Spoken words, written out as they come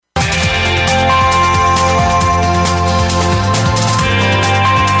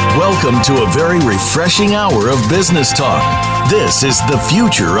Welcome to a very refreshing hour of business talk. This is the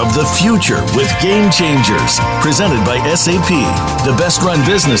future of the future with Game Changers, presented by SAP. The best-run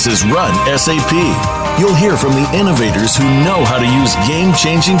businesses run SAP. You'll hear from the innovators who know how to use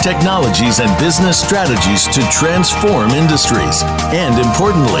game-changing technologies and business strategies to transform industries. And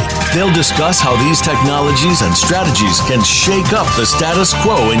importantly, they'll discuss how these technologies and strategies can shake up the status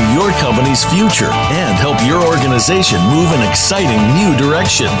quo in your company's future and help your organization move in exciting new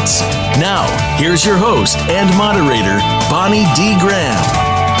directions. Now, here's your host and moderator, Bonnie D. Graham.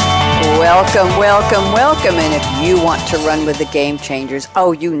 Welcome, welcome, welcome. And if you want to run with the Game Changers,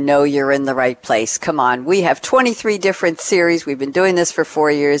 you know you're in the right place. Come on. We have 23 different series. We've been doing this for 4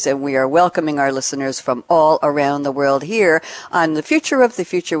 years, and we are welcoming our listeners from all around the world here on the Future of the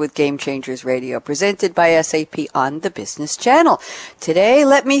Future with Game Changers Radio, presented by SAP on the Business Channel. Today,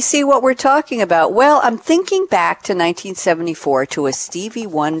 let me see what we're talking about. Well, I'm thinking back to 1974 to a Stevie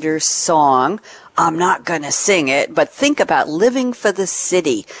Wonder song. I'm not going to sing it, but think about Living for the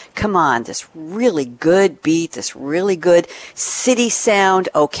City. Come on, this really good beat, this really good city sound.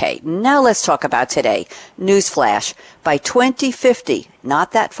 Okay, now let's talk about today. Newsflash. By 2050,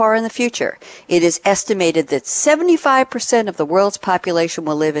 not that far in the future, it is estimated that 75% of the world's population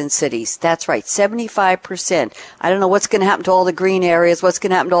will live in cities. That's right, 75%. I don't know what's going to happen to all the green areas, what's going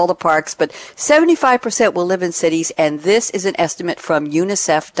to happen to all the parks, but 75% will live in cities, and this is an estimate from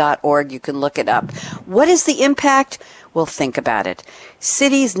unicef.org. You can look it up. What is the impact? Well, think about it.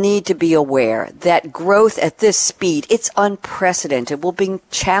 Cities need to be aware that growth at this speed, it's unprecedented, will bring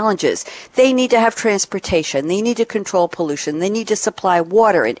challenges. They need to have transportation. They need to control pollution. They need to supply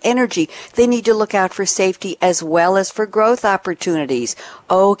water and energy. They need to look out for safety as well as for growth opportunities.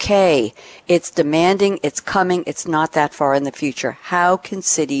 Okay, it's demanding, it's coming, it's not that far in the future. How can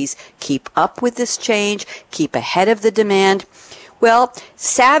cities keep up with this change, keep ahead of the demand? Well,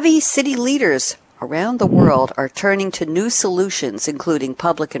 savvy city leaders around the world are turning to new solutions, including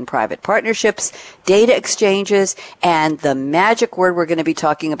public and private partnerships, data exchanges, and the magic word we're going to be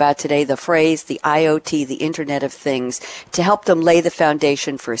talking about today, the phrase, the IoT, the Internet of Things, to help them lay the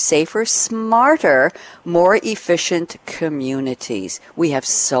foundation for safer, smarter, more efficient communities. We have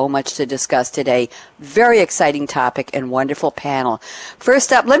so much to discuss today. Very exciting topic and wonderful panel.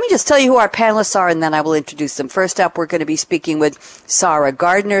 First up, let me just tell you who our panelists are, and then I will introduce them. First up, we're going to be speaking with Sara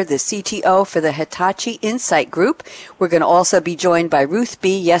Gardner, the CTO for the Hitachi Insight Group. We're going to also be joined by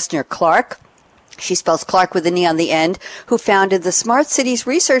Ruthbea Yesner Clarke. She spells Clarke with an E on the end, who founded the Smart Cities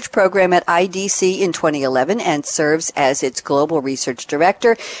Research Program at IDC in 2011 and serves as its Global Research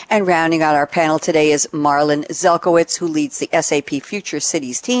Director. And rounding out our panel today is Marlyn Zelkowitz, who leads the SAP Future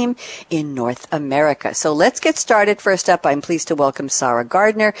Cities team in North America. So let's get started. First up, I'm pleased to welcome Sara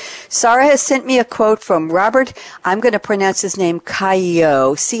Gardner. Sara has sent me a quote from Robert, I'm going to pronounce his name,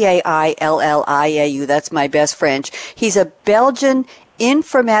 Cailliau, Cailliau. That's my best French. He's a Belgian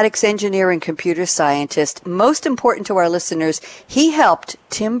informatics engineer and computer scientist. Most important to our listeners, he helped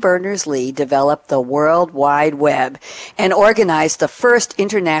Tim Berners-Lee develop the World Wide Web and organized the first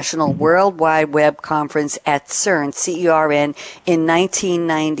international World Wide Web conference at CERN, C-E-R-N, in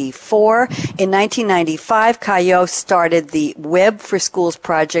 1994. In 1995, Cailliau started the Web for Schools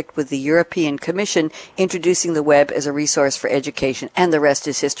project with the European Commission, introducing the web as a resource for education, and the rest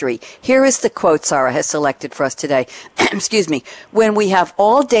is history. Here is the quote Sara has selected for us today. Excuse me. When we have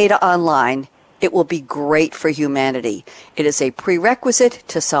all data online, it will be great for humanity. It is a prerequisite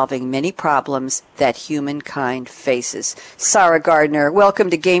to solving many problems that humankind faces. Sara Gardner, welcome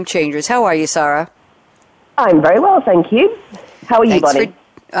to Game Changers. How are you, Sara? I'm very well, thank you. How are you, Bonnie?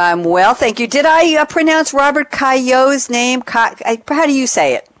 I'm well, thank you. Did I pronounce Robert Cailliau's name? How do you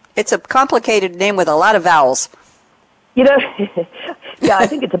say it? It's a complicated name with a lot of vowels. You know, yeah, I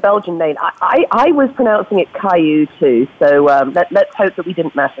think it's a Belgian name. I was pronouncing it Cailliau too, so let's hope that we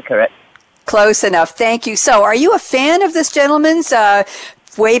didn't massacre it. Close enough. Thank you. So are you a fan of this gentleman's?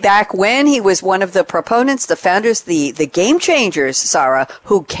 Way back when he was one of the proponents, the founders, the game changers, Sara,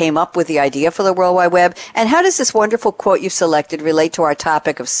 who came up with the idea for the World Wide Web. And how does this wonderful quote you selected relate to our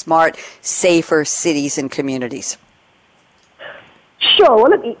topic of smart, safer cities and communities? Sure. Well,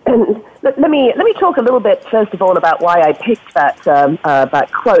 let me talk a little bit first of all about why I picked that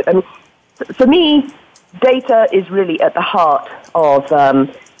quote. I mean, for me, data is really at the heart of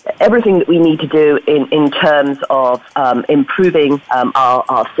everything that we need to do in terms of improving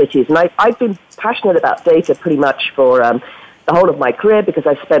our cities. And I've been passionate about data pretty much for the whole of my career because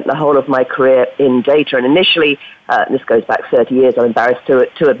I spent the whole of my career in data. And initially, this goes back 30 years, I'm embarrassed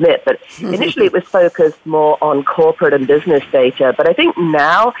to admit, but initially it was focused more on corporate and business data. But I think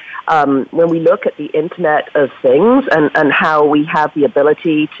now, when we look at the Internet of Things and how we have the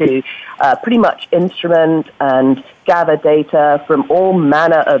ability to pretty much instrument and gather data from all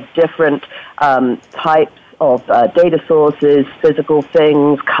manner of different types of data sources, physical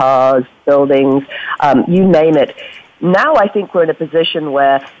things, cars, buildings, you name it. Now I think we're in a position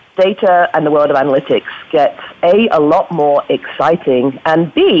where data and the world of analytics gets, A, lot more exciting,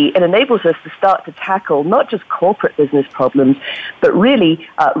 and B, it enables us to start to tackle not just corporate business problems, but really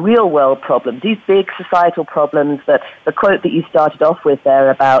real-world problems, these big societal problems that the quote that you started off with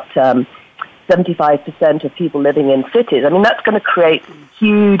there about 75% of people living in cities. I mean, that's going to create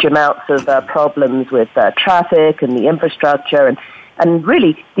huge amounts of problems with traffic and the infrastructure and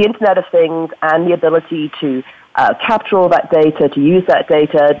really the Internet of Things and the ability to capture all that data, to use that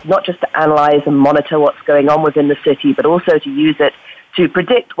data, not just to analyze and monitor what's going on within the city, but also to use it to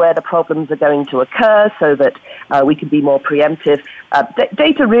predict where the problems are going to occur so that we can be more preemptive.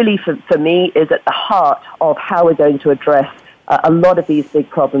 Data really, for me, is at the heart of how we're going to address a lot of these big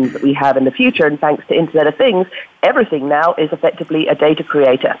problems that we have in the future. And thanks to Internet of Things, everything now is effectively a data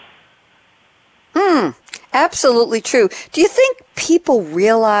creator. Absolutely true. Do you think people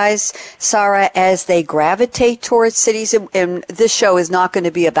realize, Sara, as they gravitate towards cities, and this show is not going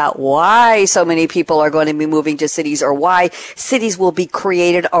to be about why so many people are going to be moving to cities or why cities will be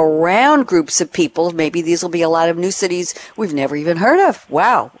created around groups of people. Maybe these will be a lot of new cities we've never even heard of.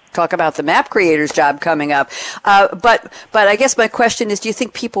 Wow. Talk about the map creator's job coming up. But I guess my question is, do you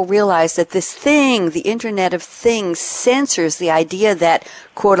think people realize that this thing, the Internet of Things, censors the idea that,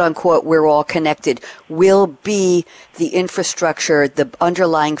 quote unquote, we're all connected, will be the infrastructure, the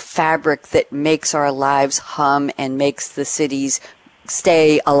underlying fabric that makes our lives hum and makes the cities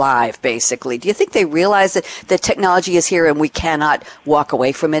stay alive, basically? Do you think they realize that the technology is here and we cannot walk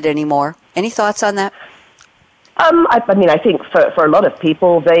away from it anymore? Any thoughts on that? I mean, I think for a lot of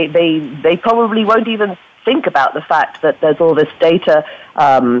people, they probably won't even think about the fact that there's all this data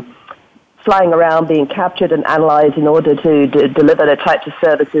flying around, being captured and analyzed in order to deliver the types of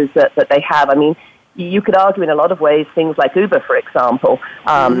services that they have. I mean, you could argue in a lot of ways things like Uber, for example,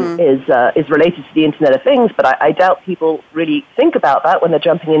 is related to the Internet of Things, but I doubt people really think about that when they're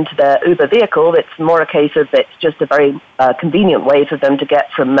jumping into their Uber vehicle. It's more a case of it's just a very convenient way for them to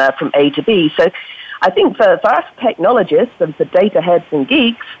get from A to B. So I think for us technologists and for data heads and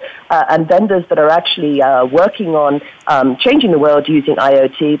geeks and vendors that are actually working on changing the world using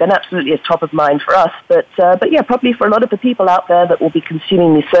IoT, then absolutely it's top of mind for us. But yeah, probably for a lot of the people out there that will be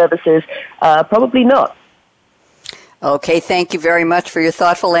consuming these services, probably not. Okay, thank you very much for your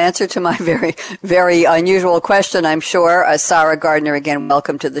thoughtful answer to my very, very unusual question, I'm sure. Sara Gardner, again,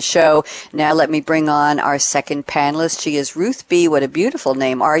 welcome to the show. Now let me bring on our second panelist. She is Ruthbea, what a beautiful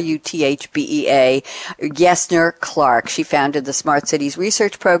name, Ruthbea Yesner Clarke. She founded the Smart Cities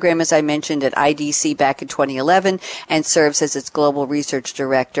Research Program, as I mentioned, at IDC back in 2011 and serves as its Global Research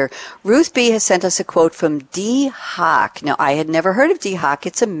Director. Ruthbea has sent us a quote from Dee Hock. Now, I had never heard of Dee Hock.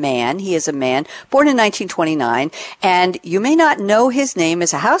 It's a man. He is a man, born in 1929, and you may not know his name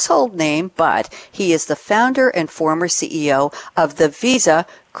as a household name, but he is the founder and former CEO of the Visa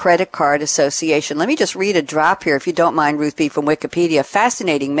Credit Card Association. Let me just read a drop here, if you don't mind, Ruthbea, from Wikipedia.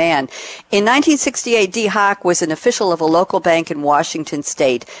 Fascinating man. In 1968, Dee Hock was an official of a local bank in Washington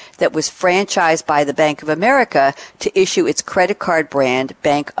State that was franchised by the Bank of America to issue its credit card brand,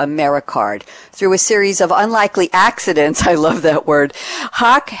 Bank AmeriCard. Through a series of unlikely accidents, I love that word,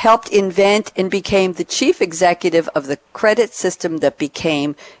 Hock helped invent and became the chief executive of the credit system that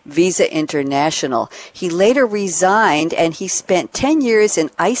became Visa International. He later resigned, and he spent 10 years in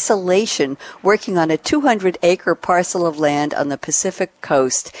isolation working on a 200-acre parcel of land on the Pacific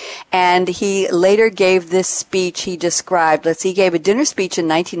coast. And he later gave this speech he described. He gave a dinner speech in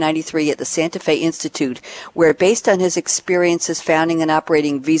 1993 at the Santa Fe Institute, where, based on his experiences founding and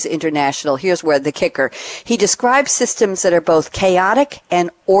operating Visa International, here's where the kicker, he described systems that are both chaotic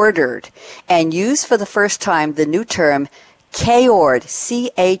and ordered, and used for the first time the new term chaord,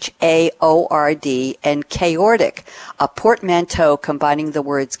 C-H-A-O-R-D, and chaotic, a portmanteau combining the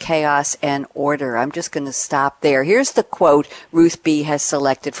words chaos and order. I'm just going to stop there. Here's the quote Ruthbea has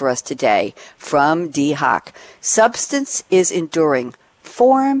selected for us today from Dee Hock. Substance is enduring.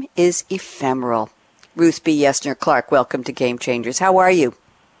 Form is ephemeral. Ruthbea Yesner Clarke, welcome to Game Changers. How are you?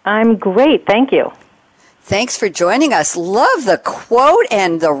 I'm great, thank you. Thanks for joining us. Love the quote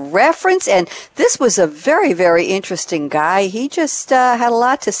and the reference. And this was a very, very interesting guy. He just had a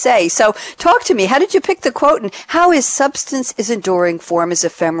lot to say. So talk to me. How did you pick the quote, and how is substance is enduring, form is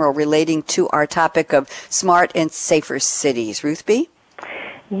ephemeral, relating to our topic of smart and safer cities? Ruthbea?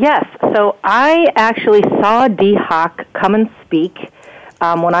 Yes. So I actually saw Dee Hock come and speak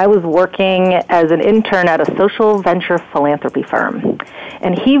when I was working as an intern at a social venture philanthropy firm.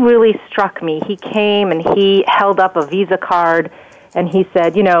 And he really struck me. He came and he held up a Visa card and he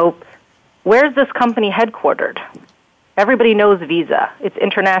said, where's this company headquartered? Everybody knows Visa. It's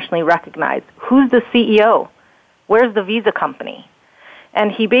internationally recognized. Who's the CEO? Where's the Visa company?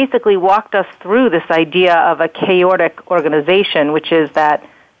 And he basically walked us through this idea of a chaotic organization, which is that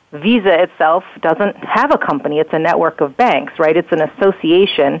Visa itself doesn't have a company. It's a network of banks, right? It's an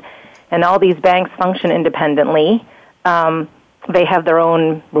association, and all these banks function independently. They have their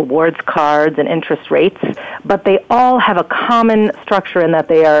own rewards cards and interest rates, but they all have a common structure in that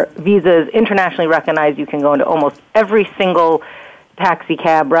Visa is internationally recognized. You can go into almost every single taxi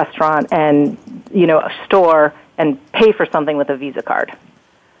cab, restaurant, and store and pay for something with a Visa card.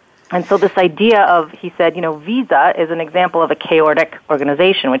 And so this idea of, he said, Visa is an example of a chaotic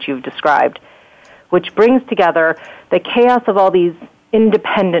organization, which you've described, which brings together the chaos of all these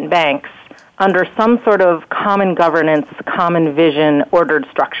independent banks under some sort of common governance, common vision, ordered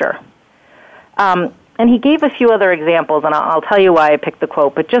structure. And he gave a few other examples, and I'll tell you why I picked the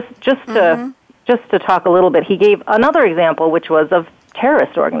quote, but just to talk a little bit, he gave another example, which was of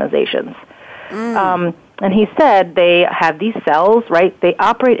terrorist organizations. And he said they have these cells, right? They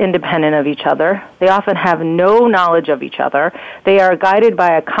operate independent of each other. They often have no knowledge of each other. They are guided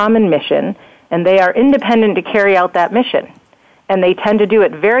by a common mission, and they are independent to carry out that mission. And they tend to do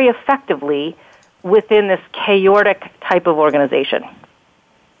it very effectively within this chaotic type of organization.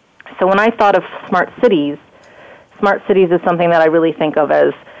 So when I thought of smart cities is something that I really think of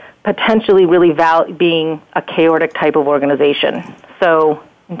as potentially really being a chaotic type of organization. So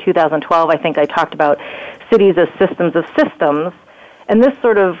in 2012, I think I talked about cities as systems of systems, and this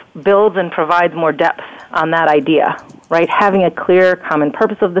sort of builds and provides more depth on that idea, right? Having a clear common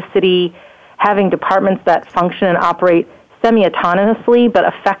purpose of the city, having departments that function and operate semi-autonomously but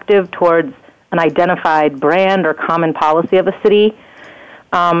effective towards an identified brand or common policy of a city,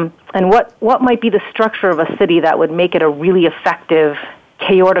 and what might be the structure of a city that would make it a really effective,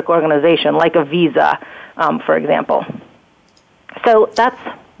 chaotic organization, like a Visa, for example. So that's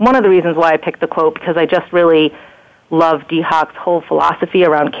one of the reasons why I picked the quote, because I just really love Dee Hock's whole philosophy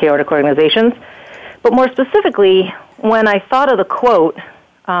around chaotic organizations. But more specifically, when I thought of the quote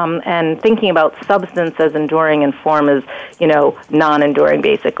and thinking about substance as enduring and form as, non-enduring,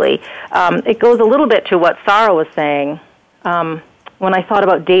 basically, it goes a little bit to what Sara was saying when I thought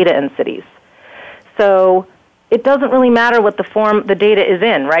about data in cities. So it doesn't really matter what the form the data is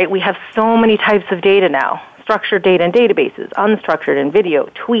in, right? We have so many types of data now. Structured data in databases, unstructured in video,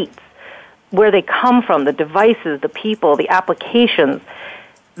 tweets, where they come from, the devices, the people, the applications.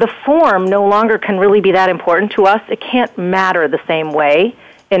 The form no longer can really be that important to us. It can't matter the same way.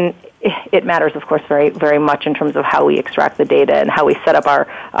 And it matters, of course, very, very much in terms of how we extract the data and how we set up our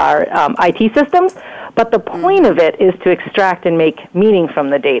IT systems. But the point of it is to extract and make meaning from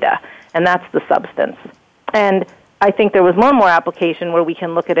the data, and that's the substance. And I think there was one more application where we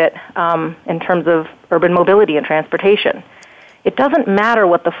can look at it in terms of urban mobility and transportation. It doesn't matter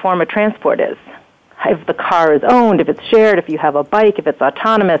what the form of transport is. If the car is owned, if it's shared, if you have a bike, if it's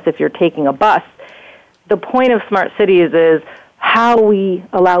autonomous, if you're taking a bus. The point of smart cities is how we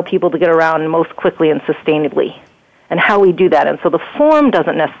allow people to get around most quickly and sustainably, and how we do that. And so the form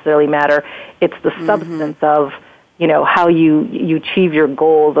doesn't necessarily matter. It's the substance of how you achieve your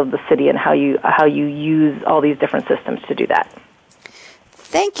goals of the city and how you use all these different systems to do that.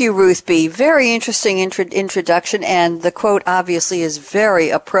 Thank you, Ruthbea. Very interesting introduction, and the quote obviously is very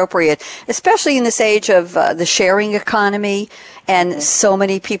appropriate, especially in this age of the sharing economy. And so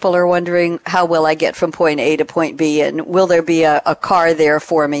many people are wondering, how will I get from point A to point B? And will there be a car there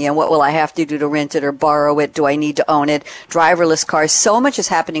for me? And what will I have to do to rent it or borrow it? Do I need to own it? Driverless cars. So much is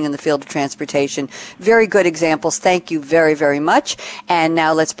happening in the field of transportation. Very good examples. Thank you very, very much. And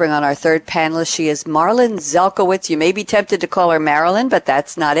now let's bring on our third panelist. She is Marlyn Zelkowitz. You may be tempted to call her Marilyn, but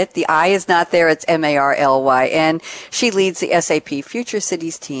that's not it. The I is not there. It's Marlyn. She leads the SAP Future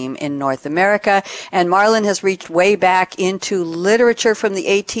Cities team in North America. And Marlyn has reached way back into literature from the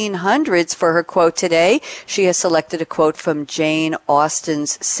 1800s for her quote today. She has selected a quote from Jane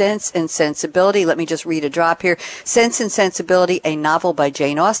Austen's Sense and Sensibility. Let me just read a drop here. Sense and Sensibility, a novel by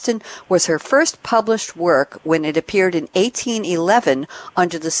Jane Austen, was her first published work when it appeared in 1811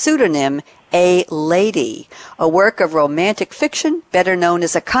 under the pseudonym A Lady, a work of romantic fiction, better known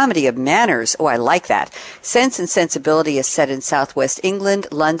as a comedy of manners. Oh, I like that. Sense and Sensibility is set in southwest England,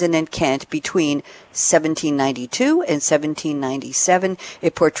 London, and Kent between 1792 and 1797.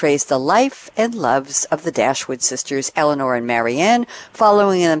 It portrays the life and loves of the Dashwood sisters, Eleanor and Marianne,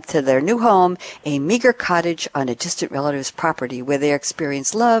 following them to their new home, a meager cottage on a distant relative's property where they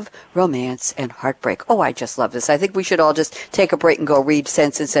experience love, romance, and heartbreak. Oh, I just love this. I think we should all just take a break and go read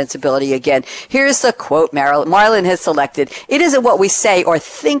Sense and Sensibility again. Here's the quote Marlyn has selected. It isn't what we say or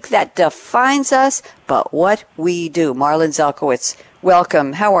think that defines us, but what we do. Marlyn Zelkowitz,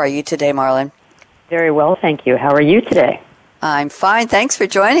 welcome. How are you today, Marlyn? Very well, thank you. How are you today? I'm fine. Thanks for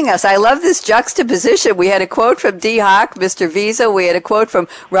joining us. I love this juxtaposition. We had a quote from Dee Hock, Mr. Visa. We had a quote from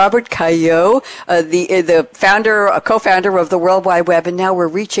Robert Cailliau, the founder, co-founder of the World Wide Web, and now we're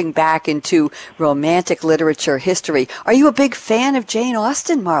reaching back into romantic literature history. Are you a big fan of Jane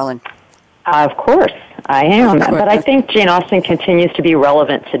Austen, Marlyn? Of course, I am. But I think Jane Austen continues to be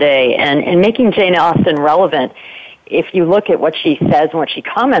relevant today. And in making Jane Austen relevant, if you look at what she says and what she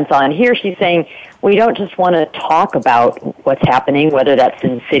comments on, here she's saying we don't just want to talk about what's happening, whether that's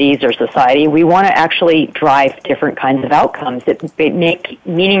in cities or society. We want to actually drive different kinds of outcomes that make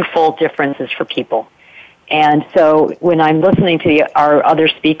meaningful differences for people. And so when I'm listening to our other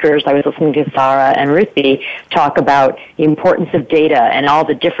speakers, I was listening to Sara and Ruthbea talk about the importance of data and all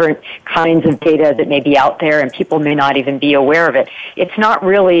the different kinds of data that may be out there and people may not even be aware of it. It's not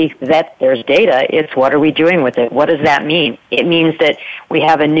really that there's data, it's what are we doing with it? What does that mean? It means that we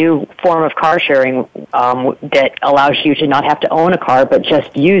have a new form of car sharing that allows you to not have to own a car but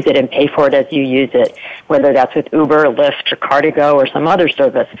just use it and pay for it as you use it, whether that's with Uber, Lyft, or Car2Go or some other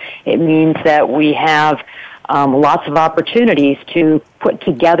service. It means that we have lots of opportunities to put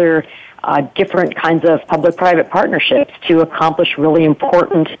together different kinds of public-private partnerships to accomplish really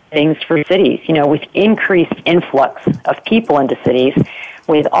important things for cities. You know, with increased influx of people into cities,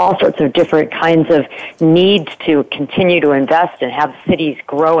 with all sorts of different kinds of needs to continue to invest and have cities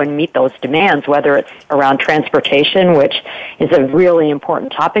grow and meet those demands, whether it's around transportation, which is a really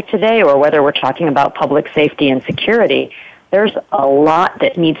important topic today, or whether we're talking about public safety and security. There's a lot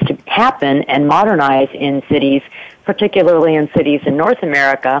that needs to happen and modernize in cities, particularly in cities in North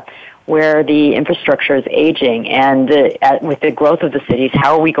America, where the infrastructure is aging. And with the growth of the cities,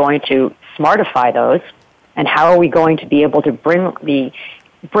 how are we going to smartify those? And how are we going to be able to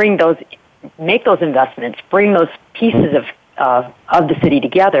make those investments, bring those pieces of the city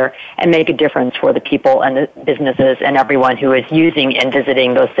together and make a difference for the people and the businesses and everyone who is using and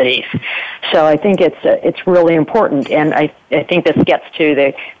visiting those cities. So I think it's really important, and I think this gets to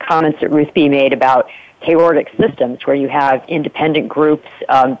the comments that Ruthbea made about chaotic systems where you have independent groups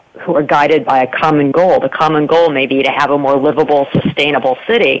who are guided by a common goal. The common goal may be to have a more livable, sustainable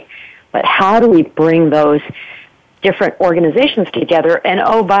city, but how do we bring those different organizations together? And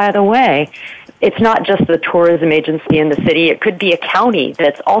oh, by the way, it's not just the tourism agency in the city. It could be a county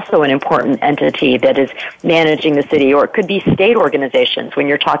that's also an important entity that is managing the city, or it could be state organizations. When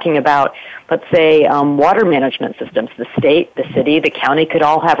you're talking about, let's say, water management systems, the state, the city, the county could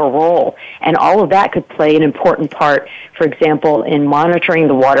all have a role. And all of that could play an important part, for example, in monitoring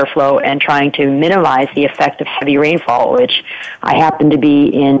the water flow and trying to minimize the effect of heavy rainfall, which I happen to be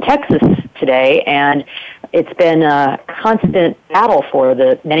in Texas today, and it's been a constant battle for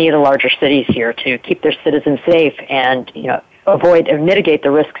many of the larger cities here to keep their citizens safe and, avoid or mitigate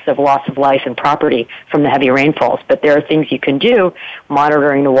the risks of loss of life and property from the heavy rainfalls. But there are things you can do,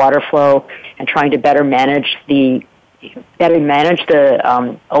 monitoring the water flow and trying to better manage the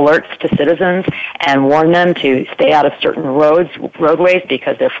alerts to citizens and warn them to stay out of certain roadways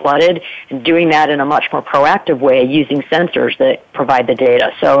because they're flooded, and doing that in a much more proactive way using sensors that provide the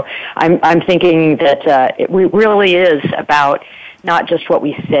data. So I'm thinking that it really is about not just what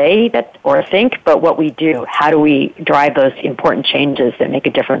we say or think, but what we do. How do we drive those important changes that make a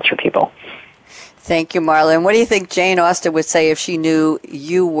difference for people? Thank you, Marlyn. What do you think Jane Austen would say if she knew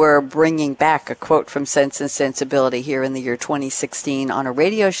you were bringing back a quote from Sense and Sensibility here in the year 2016 on a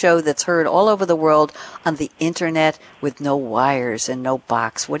radio show that's heard all over the world on the internet with no wires and no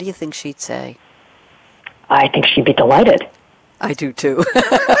box? What do you think she'd say? I think she'd be delighted. I do too.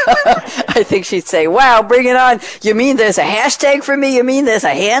 I think she'd say, wow, bring it on. You mean there's a hashtag for me? You mean there's a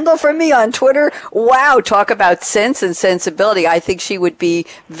handle for me on Twitter? Wow, talk about sense and sensibility. I think she would be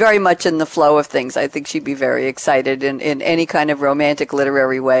very much in the flow of things. I think she'd be very excited in any kind of romantic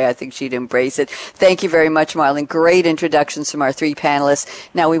literary way. I think she'd embrace it. Thank you very much, Marlyn. Great introductions from our three panelists.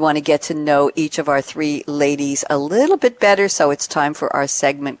 Now we want to get to know each of our three ladies a little bit better, so it's time for our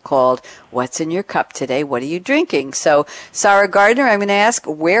segment called What's in Your Cup Today? What are you drinking? So, Sara Gardner, I'm going to ask,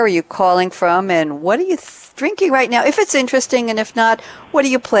 where are you calling from and what are you drinking right now? If it's interesting, and if not, what are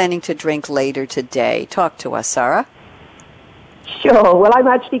you planning to drink later today? Talk to us, Sara. Sure. Well, I'm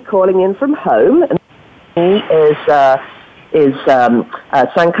actually calling in from home, and is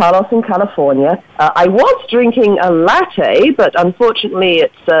San Carlos in California. I was drinking a latte, but unfortunately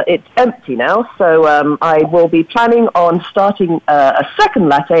it's empty now. So I will be planning on starting a second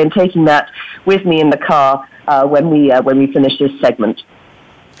latte and taking that with me in the car when we finish this segment.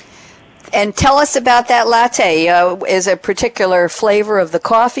 And tell us about that latte. Is a particular flavor of the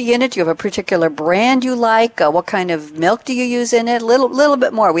coffee in it? Do you have a particular brand you like? What kind of milk do you use in it? A little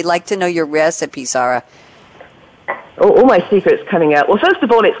bit more. We'd like to know your recipe, Sara. All my secrets coming out. Well, first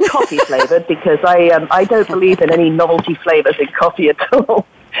of all, it's coffee flavored because I don't believe in any novelty flavors in coffee at all.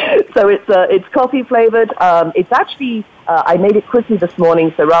 So it's coffee flavored. It's actually I made it quickly this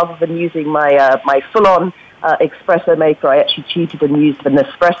morning. So rather than using my full-on espresso maker, I actually cheated and used an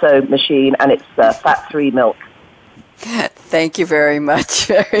espresso machine, and it's fat-free milk. Thank you very much.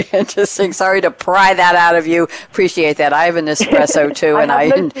 Very interesting. Sorry to pry that out of you. Appreciate that. I have an espresso too, and I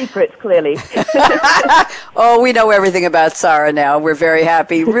have no secrets, clearly. Oh, we know everything about Sara now. We're very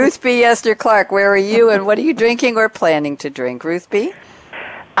happy. Ruthbea Yesner Clarke, where are you, and what are you drinking or planning to drink? Ruthbea?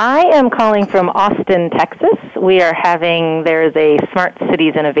 I am calling from Austen, Texas. There's a Smart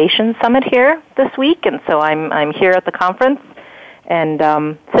Cities Innovation Summit here this week, and so I'm here at the conference and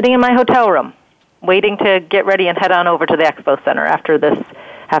sitting in my hotel room, waiting to get ready and head on over to the Expo Center after this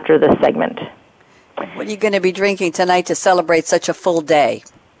segment. What are you going to be drinking tonight to celebrate such a full day?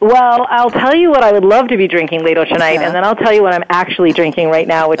 Well, I'll tell you what I would love to be drinking later tonight, and then I'll tell you what I'm actually drinking right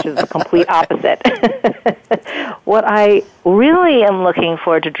now, which is the complete opposite. What I really am looking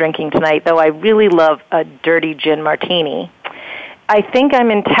forward to drinking tonight, though I really love a dirty gin martini. I think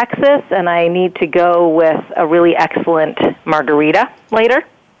I'm in Texas, and I need to go with a really excellent margarita later.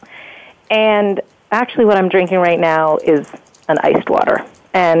 And actually what I'm drinking right now is an iced water.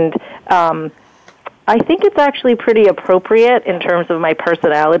 And I think it's actually pretty appropriate in terms of my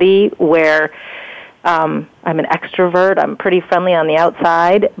personality, where I'm an extrovert. I'm pretty friendly on the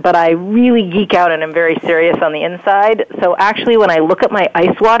outside, but I really geek out and I'm very serious on the inside. So actually when I look at my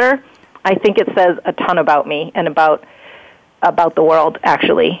ice water, I think it says a ton about me and about the world,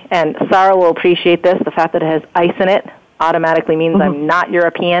 actually. And Sara will appreciate this. The fact that it has ice in it automatically means I'm not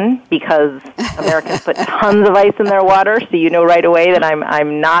European, because Americans put tons of ice in their water, so you know right away that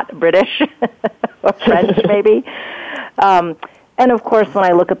I'm not British or French, maybe. And of course, when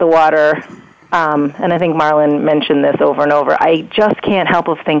I look at the water, and I think Marlyn mentioned this over and over, I just can't help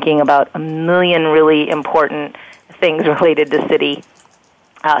of thinking about a million really important things related to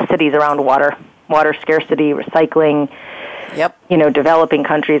cities around water scarcity, recycling. Yep. Developing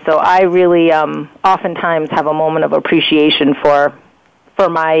countries. So I really oftentimes have a moment of appreciation for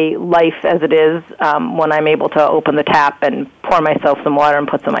my life as it is when I'm able to open the tap and pour myself some water and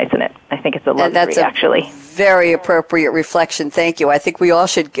put some ice in it. I think it's a luxury, actually. Very appropriate reflection. Thank you. I think we all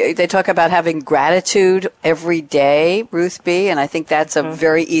should. They talk about having gratitude every day, Ruthbea, and I think that's a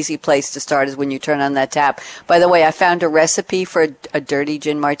very easy place to start, is when you turn on that tap. By the way, I found a recipe for a dirty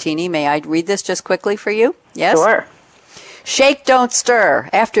gin martini. May I read this just quickly for you? Yes? Sure. Shake, don't stir.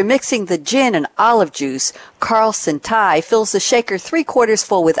 After mixing the gin and olive juice, Carlson Thai fills the shaker 3/4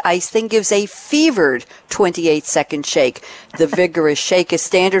 full with ice, then gives a fevered 28-second shake. The vigorous shake is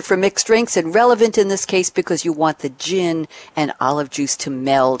standard for mixed drinks and relevant in this case because you want the gin and olive juice to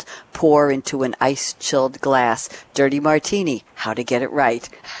meld. Pour into an ice-chilled glass. Dirty martini. How to get it right.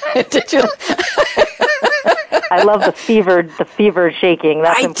 Did you? I love the fevered shaking.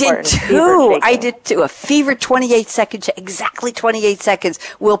 That's important. I did too. A fevered 28-second shake. Exactly 28 seconds.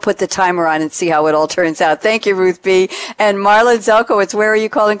 We'll put the timer on and see how it all turns out. Thank you, Ruthbea. And Marlyn Zelkowitz, where are you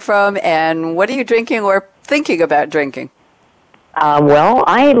calling from? And what are you drinking or thinking about drinking? Well,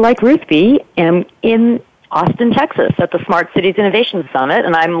 I, like Ruthbea, am in Austin, Texas at the Smart Cities Innovation Summit,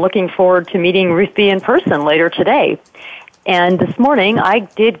 and I'm looking forward to meeting Ruthbea in person later today. And this morning, I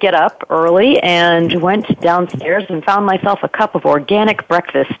did get up early and went downstairs and found myself a cup of organic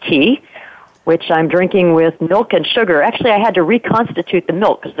breakfast tea, which I'm drinking with milk and sugar. Actually, I had to reconstitute the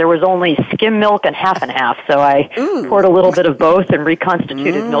milk because there was only skim milk and half, so I poured a little bit of both and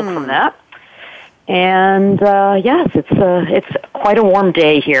reconstituted milk from that. And yes, it's quite a warm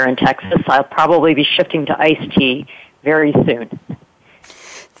day here in Texas. I'll probably be shifting to iced tea very soon.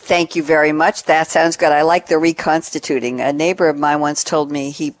 Thank you very much. That sounds good. I like the reconstituting. A neighbor of mine once told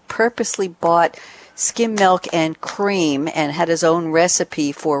me he purposely bought skim milk and cream and had his own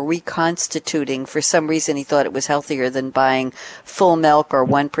recipe for reconstituting. For some reason, he thought it was healthier than buying full milk or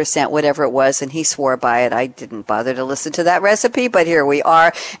 1%, whatever it was, and he swore by it. I didn't bother to listen to that recipe, but here we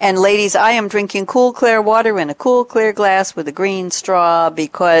are. And ladies, I am drinking cool, clear water in a cool, clear glass with a green straw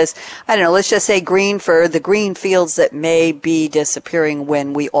because, I don't know, let's just say green for the green fields that may be disappearing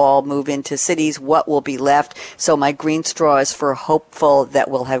when we all move into cities. What will be left? So my green straw is for hopeful that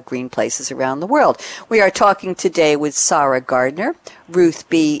we'll have green places around the world. We are talking today with Sara Gardner,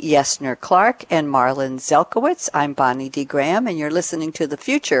 Ruthbea Yesner Clarke, and Marlyn Zelkowitz. I'm Bonnie D. Graham, and you're listening to The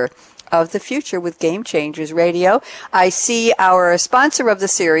Future of the Future with Game Changers Radio. I see our sponsor of the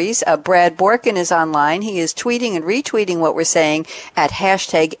series, Brad Borkin, is online. He is tweeting and retweeting what we're saying at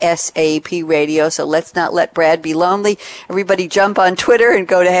hashtag SAP Radio. So let's not let Brad be lonely. Everybody jump on Twitter and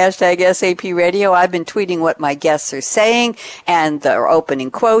go to hashtag SAP Radio. I've been tweeting what my guests are saying and their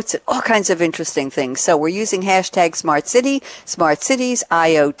opening quotes and all kinds of interesting things. So we're using hashtag Smart City, Smart Cities,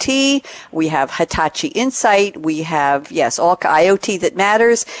 IoT. We have Hitachi Insight. We have, yes, all IoT that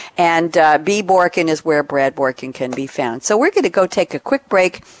matters. And B. Borkin is where Brad Borkin can be found. So we're going to go take a quick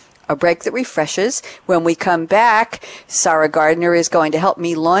break, a break that refreshes. When we come back, Sara Gardner is going to help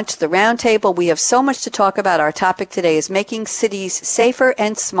me launch the roundtable. We have so much to talk about. Our topic today is making cities safer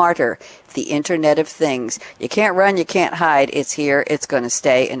and smarter, the Internet of Things. You can't run, you can't hide. It's here, it's going to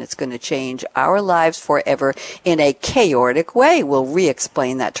stay, and it's going to change our lives forever in a chaotic way. We'll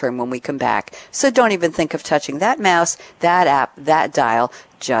re-explain that term when we come back. So don't even think of touching that mouse, that app, that dial.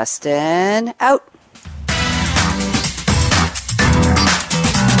 Justin, out.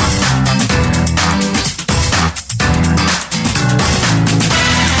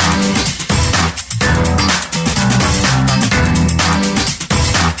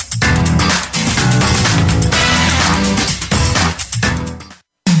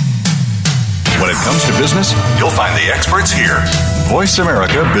 When it comes to business, you'll find the experts here. Voice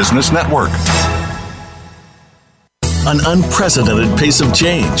America Business Network. An unprecedented pace of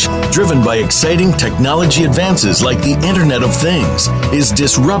change, driven by exciting technology advances like the Internet of Things, is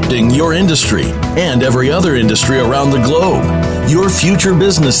disrupting your industry and every other industry around the globe. Your future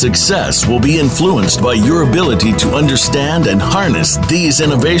business success will be influenced by your ability to understand and harness these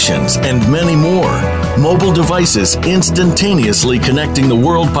innovations and many more. Mobile devices instantaneously connecting the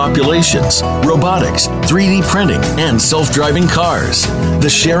world populations, robotics, 3D printing, and self-driving cars, the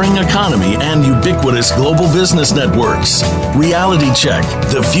sharing economy, and ubiquitous global business networks. Reality Check.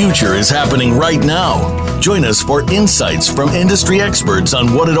 The future is happening right now. Join us for insights from industry experts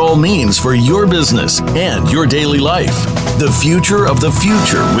on what it all means for your business and your daily life. The Future of the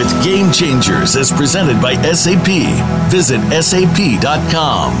Future with Game Changers is presented by SAP. Visit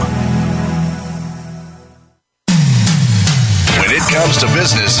sap.com. When it comes to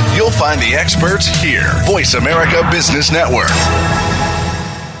business, you'll find the experts here. Voice America Business Network.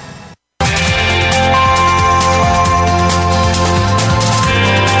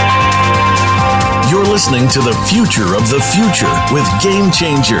 You're listening to The Future of the Future with Game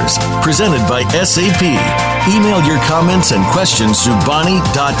Changers, presented by SAP. Email your comments and questions to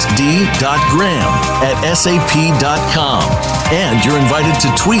bonnie.d.graham@sap.com. And you're invited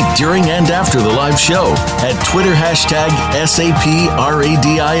to tweet during and after the live show at Twitter hashtag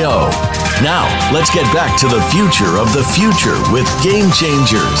SAPRADIO. Now, let's get back to The Future of the Future with Game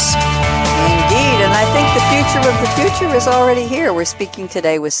Changers. Indeed, and I think the future of the future is already here. We're speaking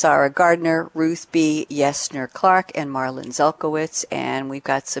today with Sara Gardner, Ruthbea Yesner Clarke, and Marlyn Zelkowitz, and we've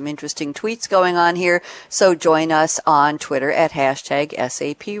got some interesting tweets going on here, so join us on Twitter at hashtag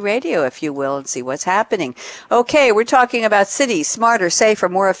SAP Radio, if you will, and see what's happening. Okay, we're talking about cities, smarter, safer,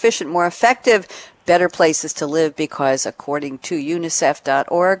 more efficient, more effective, better places to live, because according to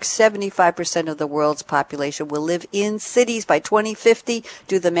UNICEF.org, 75% of the world's population will live in cities by 2050.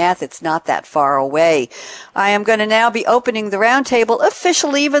 Do the math, it's not that far away. I am going to now be opening the roundtable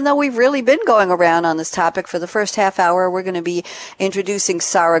officially, even though we've really been going around on this topic for the first half hour. We're going to be introducing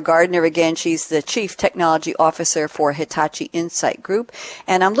Sara Gardner again. She's the Chief Technology Officer for Hitachi Insight Group.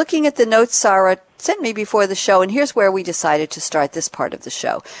 And I'm looking at the notes Sara sent me before the show, and here's where we decided to start this part of the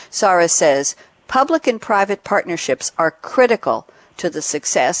show. Sara says, public and private partnerships are critical to the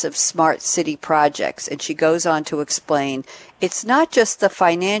success of smart city projects. And she goes on to explain, it's not just the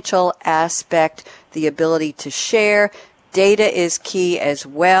financial aspect, the ability to share. Data is key as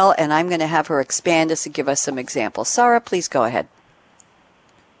well. And I'm going to have her expand this and give us some examples. Sara, please go ahead.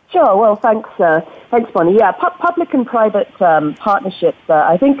 Sure. Well, thanks, Bonnie. Yeah, public and private partnerships.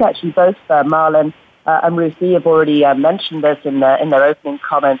 I think actually both Marlyn and Ruthie have already mentioned this in their opening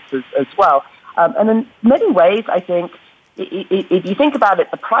comments as well. And in many ways, I think if you think about it,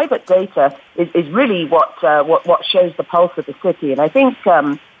 the private data is really what shows the pulse of the city. And I think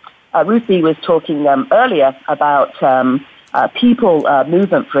Ruthie was talking earlier about people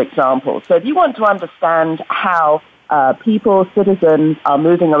movement, for example. So if you want to understand how people, citizens, are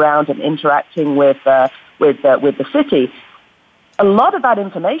moving around and interacting with the city, a lot of that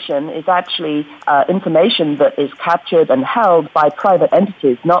information is actually information that is captured and held by private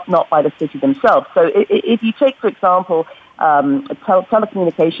entities, not by the city themselves. So if you take, for example, a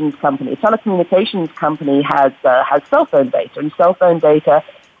telecommunications company. A telecommunications company has cell phone data, and cell phone data,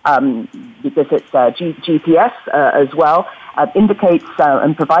 because it's GPS as well, indicates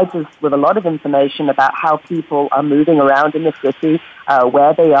and provides us with a lot of information about how people are moving around in the city,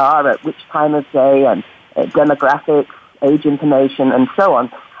 where they are, at which time of day, and demographics, age information, and so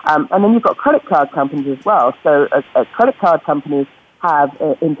on. And then you've got credit card companies as well. So credit card companies have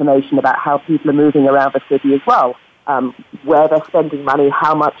information about how people are moving around the city as well. Where they're spending money,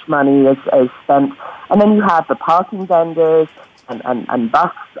 how much money is spent. And then you have the parking vendors and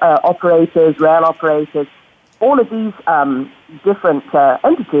bus operators, rail operators. All of these different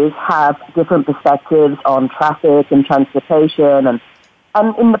entities have different perspectives on traffic and transportation.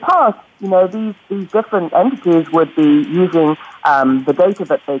 And in the past, these different entities would be using the data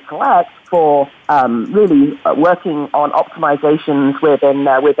that they collect for really working on optimizations within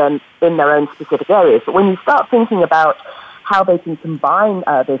their own specific areas. But when you start thinking about how they can combine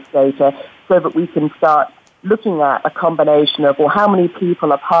this data so that we can start looking at a combination of, well, how many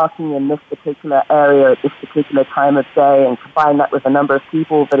people are parking in this particular area at this particular time of day, and combine that with the number of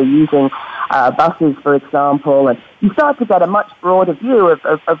people that are using buses, for example, and you start to get a much broader view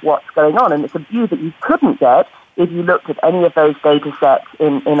of what's going on, and it's a view that you couldn't get if you looked at any of those data sets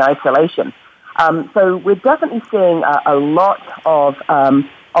in isolation. So we're definitely seeing a lot of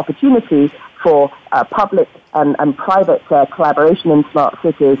opportunity for public and private collaboration in smart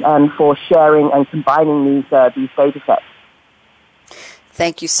cities, and for sharing and combining these data sets.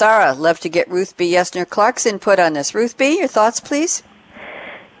 Thank you, Sara. Love to get Ruthbea Yesner Clarke's input on this. Ruthbea, your thoughts, please?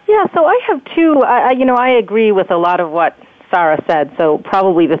 Yeah, so I have two. I agree with a lot of what Sara said, so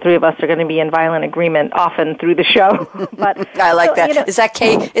probably the three of us are going to be in violent agreement often through the show. But I like that. Is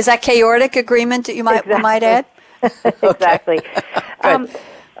that chaotic agreement that you might add? Exactly.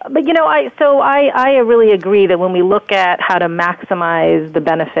 But I really agree that when we look at how to maximize the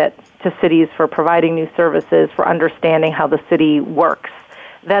benefit to cities for providing new services, for understanding how the city works,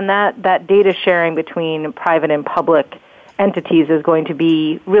 then that data sharing between private and public entities is going to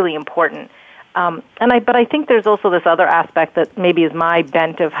be really important. But I think there's also this other aspect that maybe is my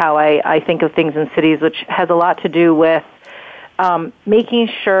bent of how I think of things in cities, which has a lot to do with making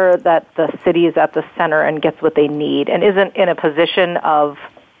sure that the city is at the center and gets what they need and isn't in a position of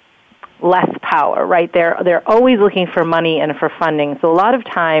less power, right? They're always looking for money and for funding. So a lot of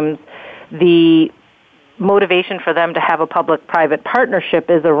times the motivation for them to have a public-private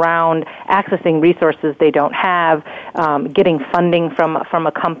partnership is around accessing resources they don't have, getting funding from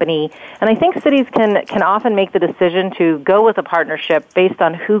a company. And I think cities can often make the decision to go with a partnership based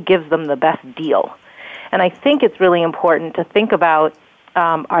on who gives them the best deal. And I think it's really important to think about,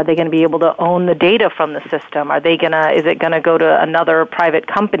 are they going to be able to own the data from the system? Is it going to go to another private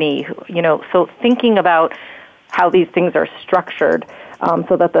company? So thinking about how these things are structured,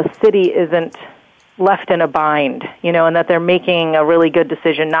 so that the city isn't left in a bind, and that they're making a really good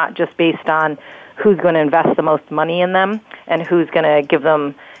decision, not just based on who's going to invest the most money in them and who's going to give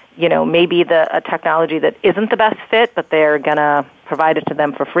them, maybe a technology that isn't the best fit, but they're going to provide it to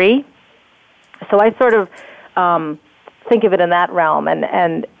them for free. So I sort of think of it in that realm,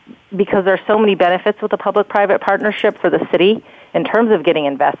 and because there's so many benefits with a public-private partnership for the city in terms of getting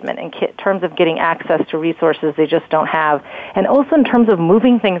investment, in terms of getting access to resources they just don't have, and also in terms of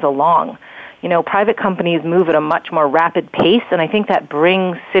moving things along. Private companies move at a much more rapid pace, and I think that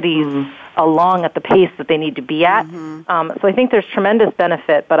brings cities along at the pace that they need to be at. So I think there's tremendous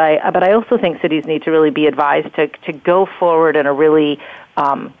benefit, but I also think cities need to really be advised to go forward in a really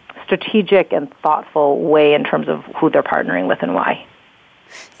strategic and thoughtful way in terms of who they're partnering with and why.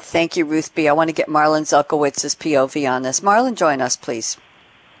 Thank you, Ruthbea. I want to get Marlyn Zelkowitz's POV on this. Marlyn, join us, please.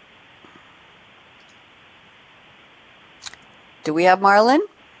 Do we have Marlyn?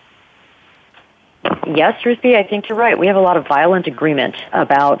 Yes, Ruthbea, I think you're right. We have a lot of violent agreement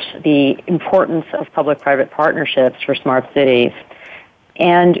about the importance of public-private partnerships for smart cities.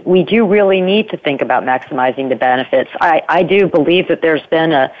 And we do really need to think about maximizing the benefits. I do believe that there's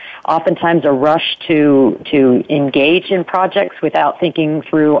been oftentimes a rush to engage in projects without thinking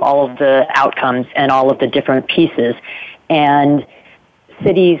through all of the outcomes and all of the different pieces. And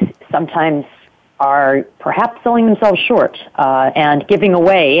cities sometimes are perhaps selling themselves short and giving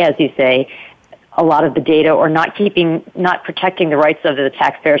away, as you say, a lot of the data, or not protecting the rights of the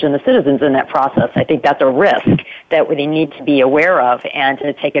taxpayers and the citizens in that process. I think that's a risk that we need to be aware of and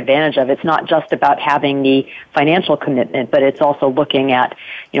to take advantage of. It's not just about having the financial commitment, but it's also looking at,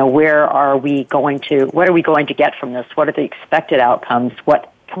 what are we going to get from this? What are the expected outcomes?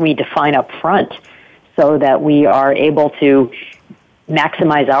 What can we define up front so that we are able to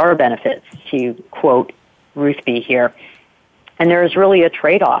maximize our benefits, to quote Ruthbea here. And there is really a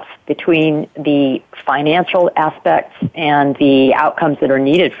trade-off between the financial aspects and the outcomes that are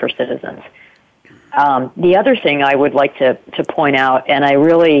needed for citizens. The other thing I would like to point out, and I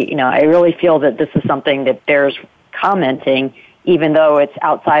really feel that this is something that bears commenting, even though it's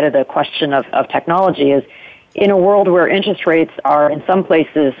outside of the question of technology, is in a world where interest rates are in some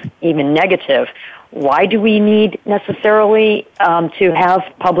places even negative, why do we need necessarily to have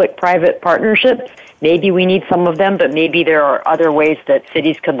public-private partnerships? Maybe we need some of them, but maybe there are other ways that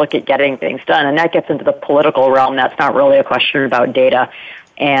cities could look at getting things done. And that gets into the political realm. That's not really a question about data.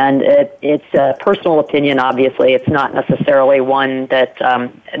 And it's a personal opinion, obviously. It's not necessarily one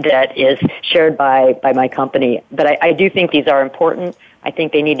that is shared by my company. But I do think these are important. I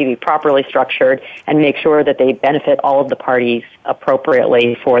think they need to be properly structured and make sure that they benefit all of the parties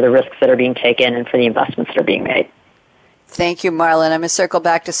appropriately for the risks that are being taken and for the investments that are being made. Thank you, Marlyn. I'm going to circle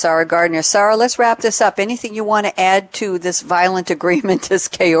back to Sara Gardner. Sara, let's wrap this up. Anything you want to add to this violent agreement, this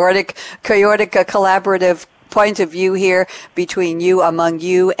chaotic collaborative point of view here among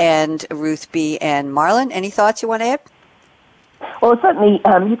you and Ruthbea and Marlyn? Any thoughts you want to add? Well, certainly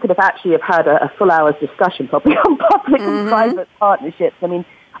you could have actually had a full hour's discussion probably on public and private partnerships. I mean,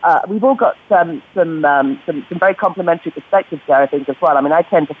 we've all got some very complementary perspectives there, I think, as well. I mean, I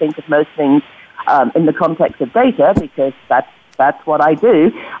tend to think of most things in the context of data because that's what I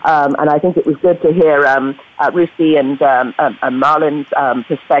do. And I think it was good to hear Ruthbea and Marlyn's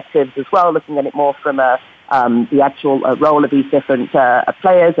perspectives as well, looking at it more from the actual role of these different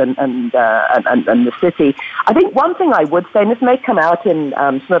players and the city. I think one thing I would say, and this may come out in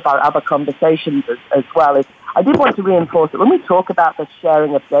some of our other conversations as well, is I did want to reinforce that when we talk about the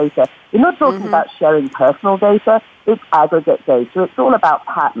sharing of data, we're not talking about sharing personal data, it's aggregate data. It's all about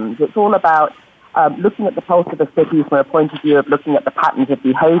patterns. It's all about looking at the pulse of the cities from a point of view of looking at the patterns of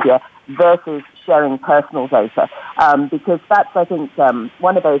behavior versus sharing personal data. Because that's, I think,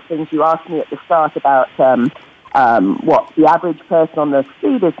 one of those things you asked me at the start about what the average person on the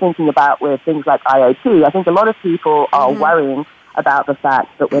street is thinking about with things like IoT. I think a lot of people are worrying about the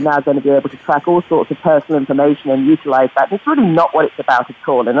fact that we're now going to be able to track all sorts of personal information and utilize that. It's really not what it's about at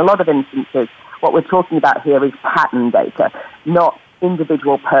all. In a lot of instances, what we're talking about here is pattern data, not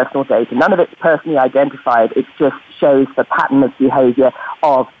individual personal data. None of it's personally identified. It just shows the pattern of behavior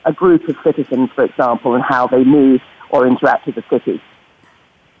of a group of citizens, for example, and how they move or interact with the city.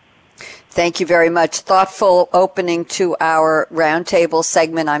 Thank you very much. Thoughtful opening to our roundtable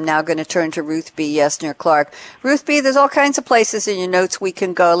segment. I'm now going to turn to Ruthbea Yesner Clarke. Ruthbea, there's all kinds of places in your notes we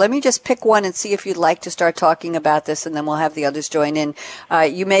can go. Let me just pick one and see if you'd like to start talking about this, and then we'll have the others join in.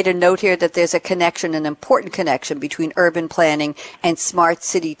 You made a note here that there's a connection, an important connection between urban planning and smart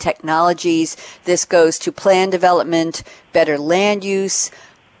city technologies. This goes to plan development, better land use,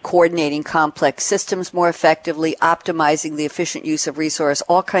 coordinating complex systems more effectively, optimizing the efficient use of resource,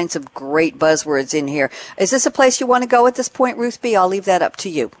 all kinds of great buzzwords in here. Is this a place you want to go at this point, Ruthbea? I'll leave that up to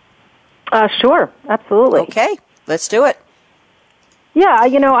you. Sure, absolutely. Okay, let's do it. Yeah,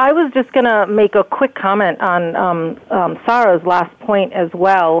 I was just going to make a quick comment on Sara's last point as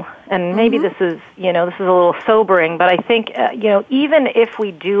well, and maybe this is a little sobering, but I think, even if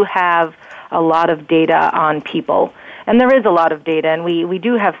we do have a lot of data on people, and there is a lot of data, and we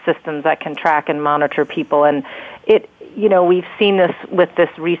do have systems that can track and monitor people. And we've seen this with this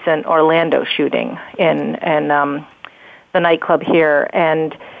recent Orlando shooting in the nightclub here,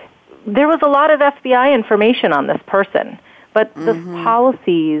 and there was a lot of FBI information on this person. But the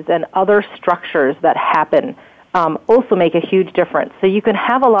policies and other structures that happen also make a huge difference. So you can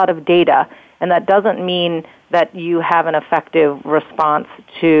have a lot of data, and that doesn't mean that you have an effective response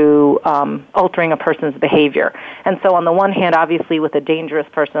to altering a person's behavior. And so on the one hand, obviously with a dangerous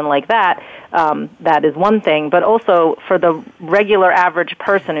person like that, that is one thing. But also for the regular average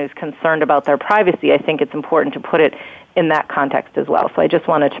person who's concerned about their privacy, I think it's important to put it in that context as well. So I just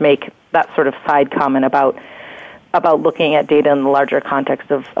wanted to make that sort of side comment about looking at data in the larger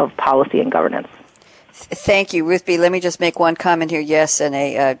context of policy and governance. Thank you, Ruthbea. Let me just make one comment here. Yes, and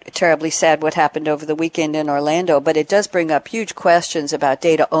terribly sad what happened over the weekend in Orlando, but it does bring up huge questions about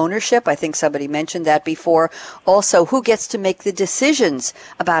data ownership. I think somebody mentioned that before. Also, who gets to make the decisions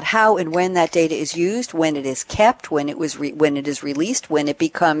about how and when that data is used, when it is kept, when it is released, when it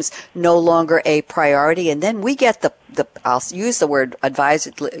becomes no longer a priority, and then we get I'll use the word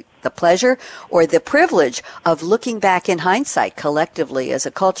advisedly, the pleasure or the privilege of looking back in hindsight collectively as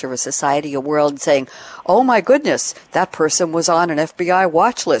a culture, a society, a world, saying, oh my goodness, that person was on an FBI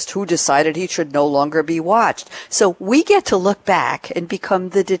watch list. Who decided he should no longer be watched? So we get to look back and become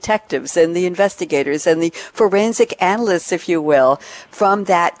the detectives and the investigators and the forensic analysts, if you will, from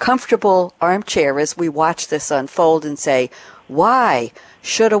that comfortable armchair as we watch this unfold and say, why?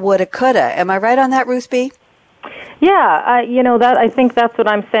 Shoulda, woulda, coulda. Am I right on that, Ruthbea? Yeah, I think that's what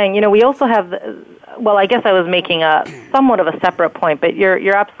I'm saying. We also have, I guess I was making a somewhat of a separate point, but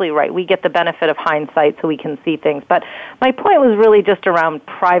you're absolutely right. We get the benefit of hindsight so we can see things. But my point was really just around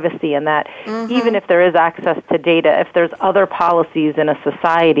privacy and that even if there is access to data, if there's other policies in a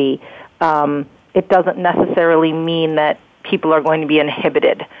society, it doesn't necessarily mean that people are going to be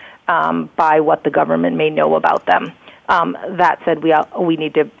inhibited by what the government may know about them. That said, we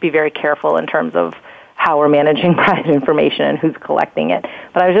need to be very careful in terms of how we're managing private information and who's collecting it.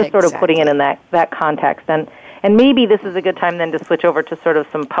 But I was just sort of putting it in that context. And maybe this is a good time then to switch over to sort of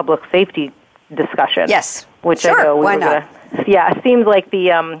some public safety discussion. Yes. Which sure. I know Why not? It seems like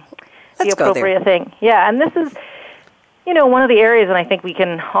the appropriate thing. Yeah, and this is, one of the areas, and I think we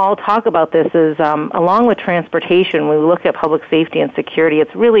can all talk about this, is along with transportation, when we look at public safety and security,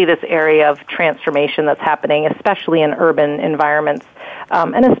 it's really this area of transformation that's happening, especially in urban environments.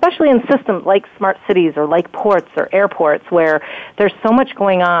 And especially in systems like smart cities or like ports or airports where there's so much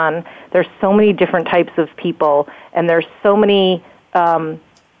going on, there's so many different types of people, and there's so many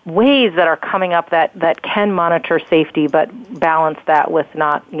ways that are coming up that can monitor safety but balance that with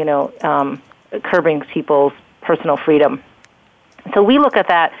not, curbing people's personal freedom. So we look at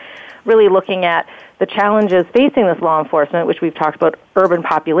that really looking at the challenges facing this law enforcement, which we've talked about, urban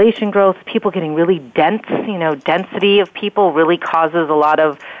population growth, people getting really dense, density of people really causes a lot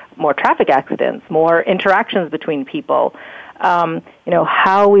of more traffic accidents, more interactions between people.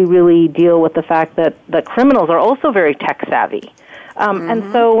 How we really deal with the fact that the criminals are also very tech savvy.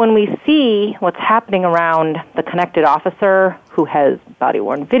 And so when we see what's happening around the connected officer who has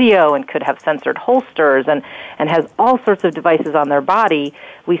body-worn video and could have censored holsters and has all sorts of devices on their body,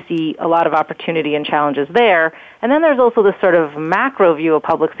 we see a lot of opportunity and challenges there. And then there's also this sort of macro view of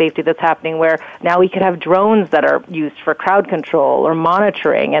public safety that's happening where now we could have drones that are used for crowd control or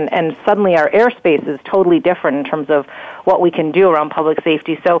monitoring, and suddenly our airspace is totally different in terms of what we can do around public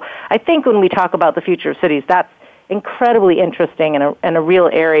safety. So I think when we talk about the future of cities, that's incredibly interesting and a real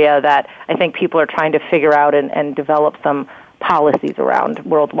area that I think people are trying to figure out and develop some policies around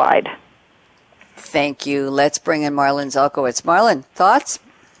worldwide. Thank you. Let's bring in Marlyn Zelkowitz. Marlyn, thoughts?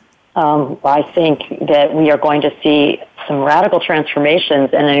 I think that we are going to see some radical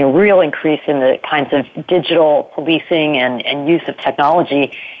transformations and a real increase in the kinds of digital policing and use of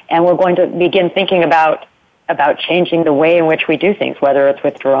technology, and we're going to begin thinking about changing the way in which we do things, whether it's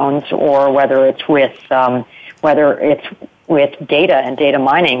with drones or whether it's with data and data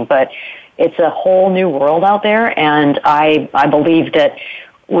mining. But it's a whole new world out there, and I believe that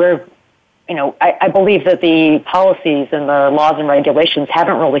I believe that the policies and the laws and regulations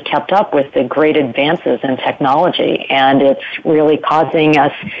haven't really kept up with the great advances in technology, and it's really causing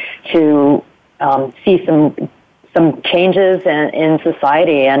us to see some changes in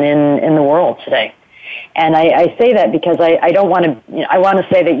society and in the world today. And I say that because I don't want to. I want to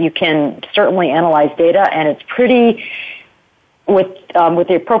say that you can certainly analyze data, and it's pretty with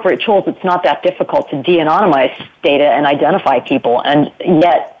the appropriate tools. It's not that difficult to de-anonymize data and identify people, and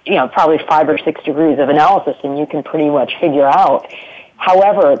yet probably 5 or 6 degrees of analysis, and you can pretty much figure out.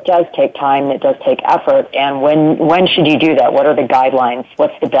 However, it does take time. It does take effort. And when should you do that? What are the guidelines?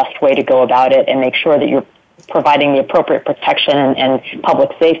 What's the best way to go about it, and make sure that you're providing the appropriate protection and public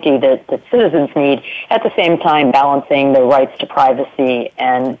safety that citizens need, at the same time balancing the rights to privacy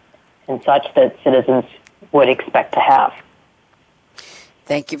and such that citizens would expect to have.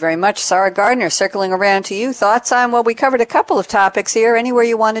 Thank you very much. Sara Gardner, circling around to you. Thoughts on, we covered a couple of topics here. Anywhere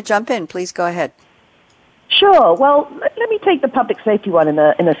you want to jump in, please go ahead. Sure. Well, let me take the public safety one in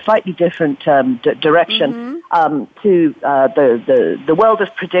a slightly different direction to the world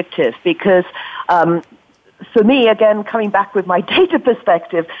of predictive, because for me, again, coming back with my data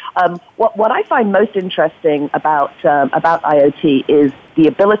perspective, what I find most interesting about IoT is the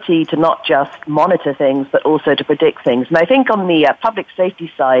ability to not just monitor things, but also to predict things. And I think on the public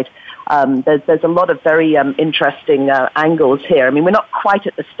safety side, there's a lot of very interesting angles here. I mean, we're not quite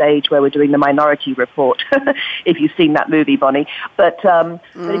at the stage where we're doing the Minority Report, if you've seen that movie, Bonnie. But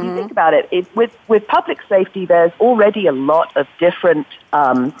if you think about it, with public safety, there's already a lot of different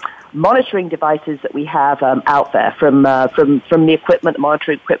monitoring devices that we have out there, from the equipment,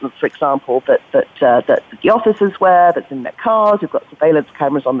 monitoring equipment, for example, that the officers wear, that's in their cars. We've got surveillance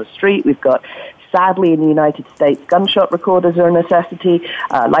cameras on the street. We've got, sadly, in the United States, gunshot recorders are a necessity,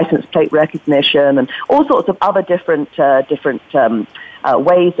 license plate recognition, and all sorts of other different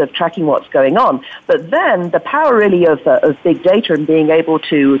ways of tracking what's going on. But then the power really of big data and being able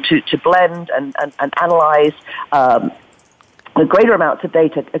to blend and analyze the greater amounts of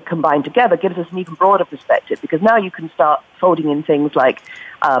data combined together gives us an even broader perspective, because now you can start folding in things like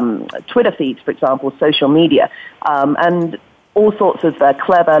Twitter feeds, for example, social media, and all sorts of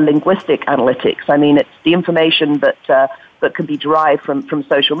clever linguistic analytics. I mean, it's the information that can be derived from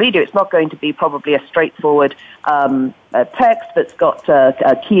social media. It's not going to be probably a straightforward text that's got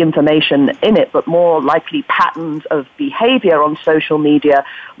key information in it, but more likely patterns of behavior on social media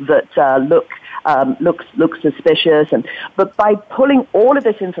that look suspicious. But by pulling all of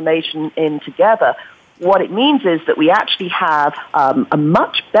this information in together, what it means is that we actually have a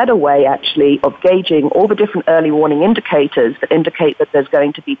much better way, actually, of gauging all the different early warning indicators that indicate that there's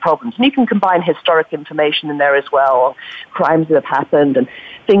going to be problems. And you can combine historic information in there as well, crimes that have happened and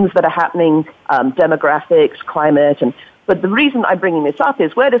things that are happening, demographics, climate. But the reason I'm bringing this up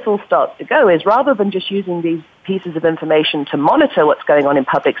is where this all starts to go is, rather than just using these pieces of information to monitor what's going on in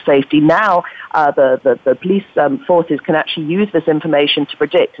public safety, now the police forces can actually use this information to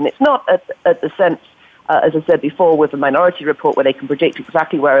predict. And it's not at the sense, as I said before, with the Minority Report, where they can predict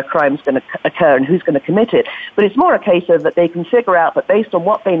exactly where a crime is going to occur and who's going to commit it. But it's more a case of that they can figure out that based on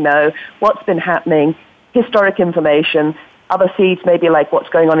what they know, what's been happening, historic information, other feeds maybe like what's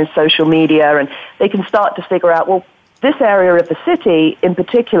going on in social media, and they can start to figure out, well, this area of the city in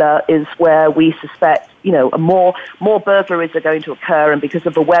particular is where we suspect, more burglaries are going to occur, and because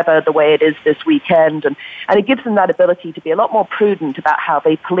of the weather, the way it is this weekend, and it gives them that ability to be a lot more prudent about how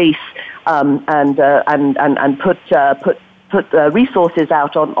they police and put resources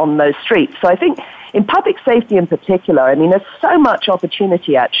out on those streets. So I think in public safety in particular, I mean, there's so much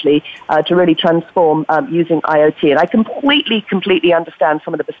opportunity actually to really transform using IoT. And I completely understand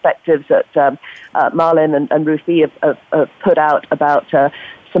some of the perspectives that Marlyn and Ruthbea have put out about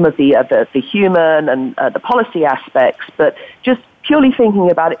some of the human and the policy aspects, but just purely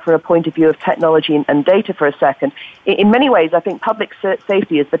thinking about it from a point of view of technology and data for a second, in many ways, I think public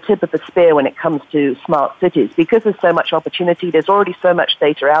safety is the tip of the spear when it comes to smart cities, because there's so much opportunity, there's already so much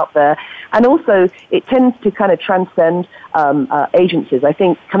data out there, and also it tends to kind of transcend agencies. I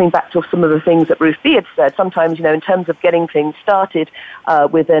think, coming back to some of the things that Ruthbea had said, sometimes, in terms of getting things started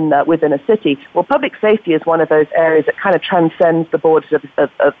within a city, well, public safety is one of those areas that kind of transcends the borders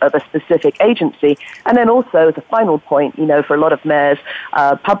of a specific agency. And then also, as a final point, for a lot of mayors,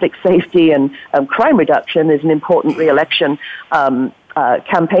 public safety and crime reduction is an important re-election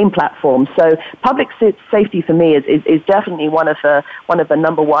campaign platform. So public safety for me is definitely one of the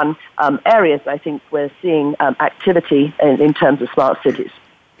number one areas I think we're seeing activity in terms of smart cities.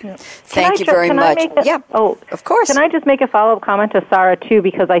 Thank you very much. Of course. Can I just make a follow-up comment to Sara, too,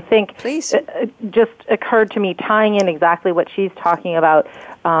 because I think it just occurred to me, tying in exactly what she's talking about,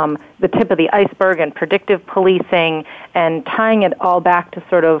 the tip of the iceberg and predictive policing, and tying it all back to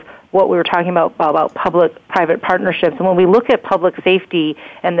sort of what we were talking about public-private partnerships. And when we look at public safety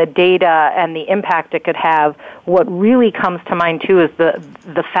and the data and the impact it could have, what really comes to mind, too, is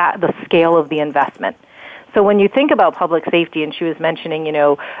the scale of the investment. So when you think about public safety, and she was mentioning,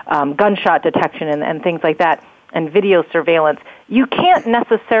 gunshot detection and things like that, and video surveillance, you can't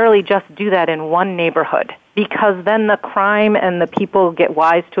necessarily just do that in one neighborhood, because then the crime and the people get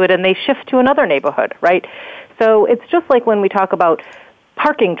wise to it and they shift to another neighborhood, right? So it's just like when we talk about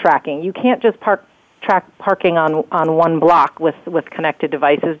parking tracking. You can't just track parking on one block with connected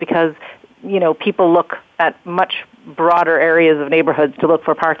devices, because people look at much broader areas of neighborhoods to look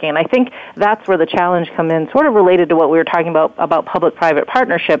for parking. And I think that's where the challenge comes in, sort of related to what we were talking about public-private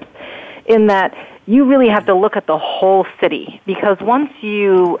partnerships, in that you really have to look at the whole city, because once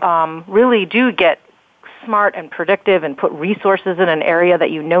you really do get smart and predictive and put resources in an area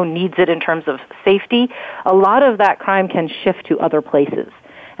that needs it in terms of safety, a lot of that crime can shift to other places.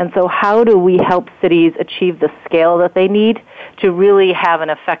 And so how do we help cities achieve the scale that they need to really have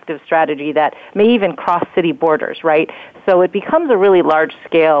an effective strategy that may even cross city borders, right? So it becomes a really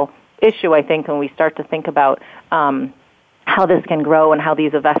large-scale issue, I think, when we start to think about how this can grow and how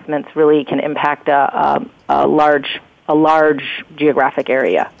these investments really can impact a large geographic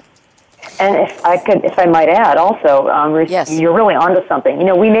area. And if I might add, also, Ruth, yes. You're really onto something.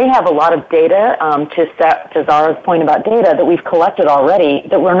 We may have a lot of data, to Zara's point about data, that we've collected already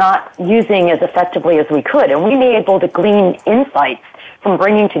that we're not using as effectively as we could, and we may be able to glean insights from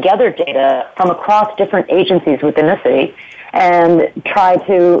bringing together data from across different agencies within the city, and try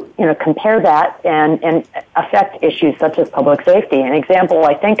to compare that and affect issues such as public safety. An example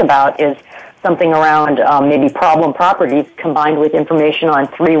I think about is something around maybe problem properties combined with information on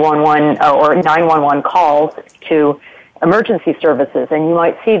 311 or 911 calls to emergency services. And you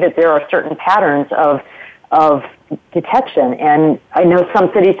might see that there are certain patterns of detection. And I know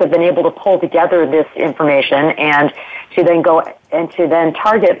some cities have been able to pull together this information and to then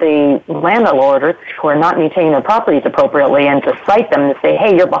target the landlords who are not maintaining their properties appropriately and to cite them to say,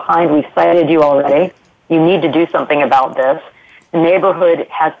 hey, you're behind, we've cited you already, you need to do something about this. The neighborhood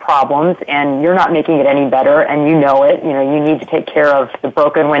has problems and you're not making it any better and you know it. You need to take care of the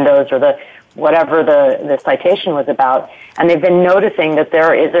broken windows or whatever the citation was about. And they've been noticing that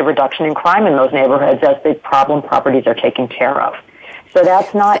there is a reduction in crime in those neighborhoods as the problem properties are taken care of. So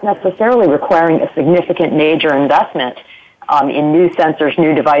that's not necessarily requiring a significant major investment in new sensors,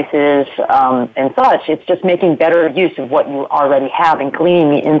 new devices, and such. It's just making better use of what you already have and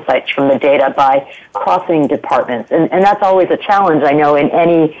gleaning the insights from the data by crossing departments. And that's always a challenge, I know, in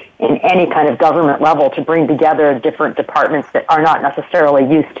any kind of government level, to bring together different departments that are not necessarily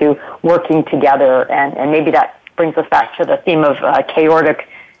used to working together. And maybe that brings us back to the theme of chaotic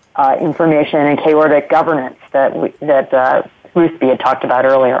information and chaotic governance that Ruthbea had talked about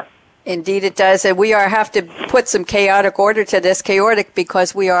earlier. Indeed it does, and we have to put some chaotic order to this. Chaotic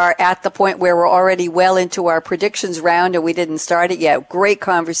because we are at the point where we're already well into our predictions round and we didn't start it yet. Great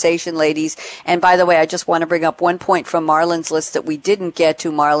conversation, ladies. And by the way, I just want to bring up one point from Marlyn's list that we didn't get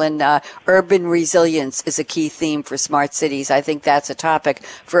to, Marlyn. Urban resilience is a key theme for smart cities. I think that's a topic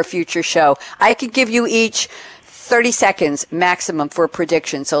for a future show. I could give you each 30 seconds maximum for a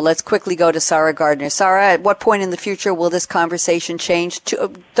prediction. So let's quickly go to Sara Gardner. Sara, at what point in the future will this conversation change?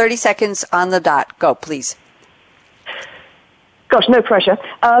 30 seconds on the dot. Go, please. Gosh, no pressure.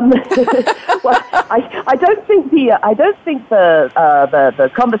 Well, I don't think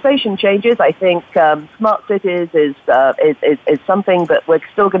the conversation changes. I think smart cities is something that we're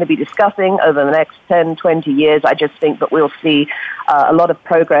still going to be discussing over the next 10, 20 years. I just think that we'll see a lot of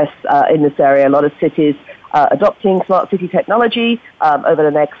progress in this area. A lot of cities adopting smart city technology over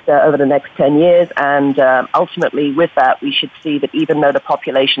the next 10 years, and ultimately with that we should see that even though the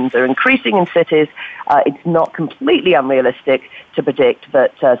populations are increasing in cities, it's not completely unrealistic to predict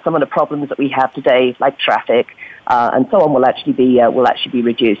that some of the problems that we have today, like traffic and so on, will actually be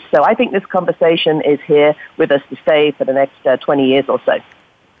reduced. So I think this conversation is here with us to stay for the next 20 years or so.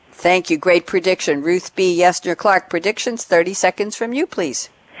 Thank you. Great prediction. Ruthbea Yesner Clarke, predictions, 30 seconds from you, please.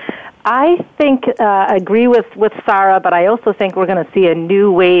 I think, agree with Sara, but I also think we're going to see a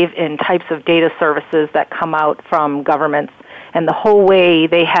new wave in types of data services that come out from governments, and the whole way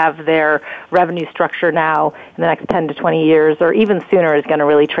they have their revenue structure now in the next 10 to 20 years or even sooner is going to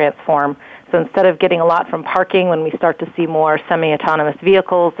really transform. So instead of getting a lot from parking, when we start to see more semi-autonomous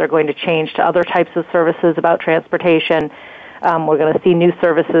vehicles, they're going to change to other types of services about transportation. We're going to see new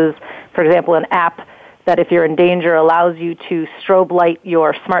services, for example, an app that if you're in danger allows you to strobe light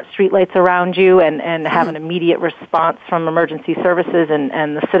your smart street lights around you and have an immediate response from emergency services,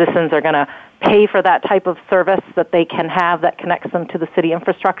 and the citizens are going to pay for that type of service that they can have that connects them to the city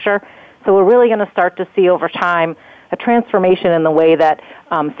infrastructure. So we're really going to start to see over time a transformation in the way that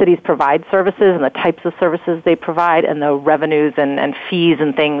cities provide services and the types of services they provide and the revenues and fees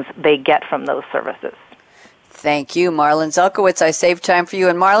and things they get from those services. Thank you, Marlyn Zelkowitz. I saved time for you.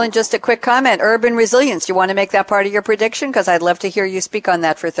 And Marlyn, just a quick comment. Urban resilience. You want to make that part of your prediction? Because I'd love to hear you speak on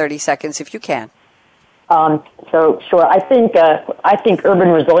that for 30 seconds if you can. So sure. I think urban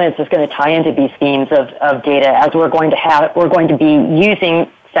resilience is going to tie into these themes of data, as we're going to be using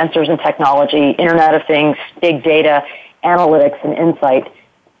sensors and technology, Internet of Things, big data, analytics, and insight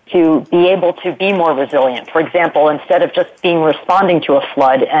to be able to be more resilient. For example, instead of just responding to a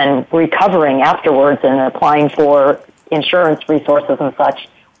flood and recovering afterwards and applying for insurance resources and such,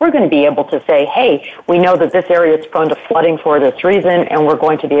 we're going to be able to say, hey, we know that this area is prone to flooding for this reason, and we're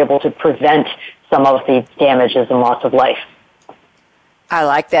going to be able to prevent some of the damages and loss of life. I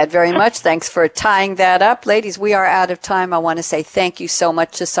like that very much. Thanks for tying that up. Ladies, we are out of time. I want to say thank you so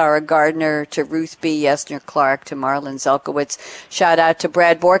much to Sara Gardner, to Ruthbea Yesner Clarke, to Marlyn Zelkowitz. Shout out to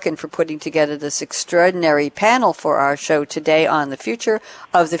Brad Borkin for putting together this extraordinary panel for our show today on the future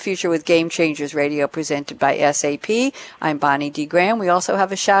of the future with Game Changers Radio presented by SAP. I'm Bonnie D. Graham. We also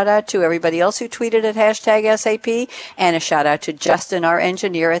have a shout out to everybody else who tweeted at hashtag SAP, and a shout out to Justin, our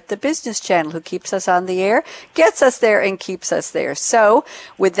engineer at the Business Channel, who keeps us on the air, gets us there, and keeps us there. So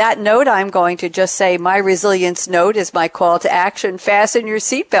with that note, I'm going to just say my resilience note is my call to action. Fasten your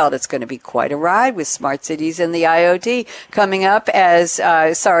seatbelt. It's going to be quite a ride with smart cities and the IoT coming up, as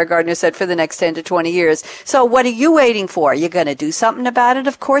Sara Gardner said, for the next 10 to 20 years. So what are you waiting for? You're going to do something about it?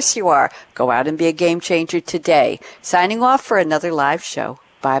 Of course you are. Go out and be a game changer today. Signing off for another live show.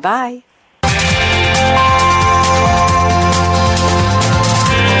 Bye-bye.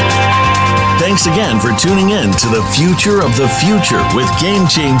 Thanks again for tuning in to the Future of the Future with Game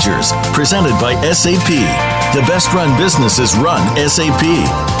Changers, presented by SAP. The best-run businesses run SAP.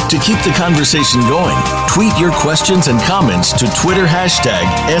 To keep the conversation going, tweet your questions and comments to Twitter hashtag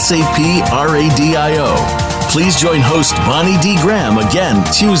SAPRADIO. Please join host Bonnie D. Graham again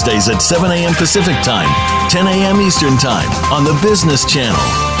Tuesdays at 7 a.m. Pacific Time, 10 a.m. Eastern Time on the Business Channel.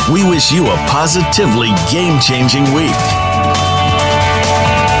 We wish you a positively game-changing week.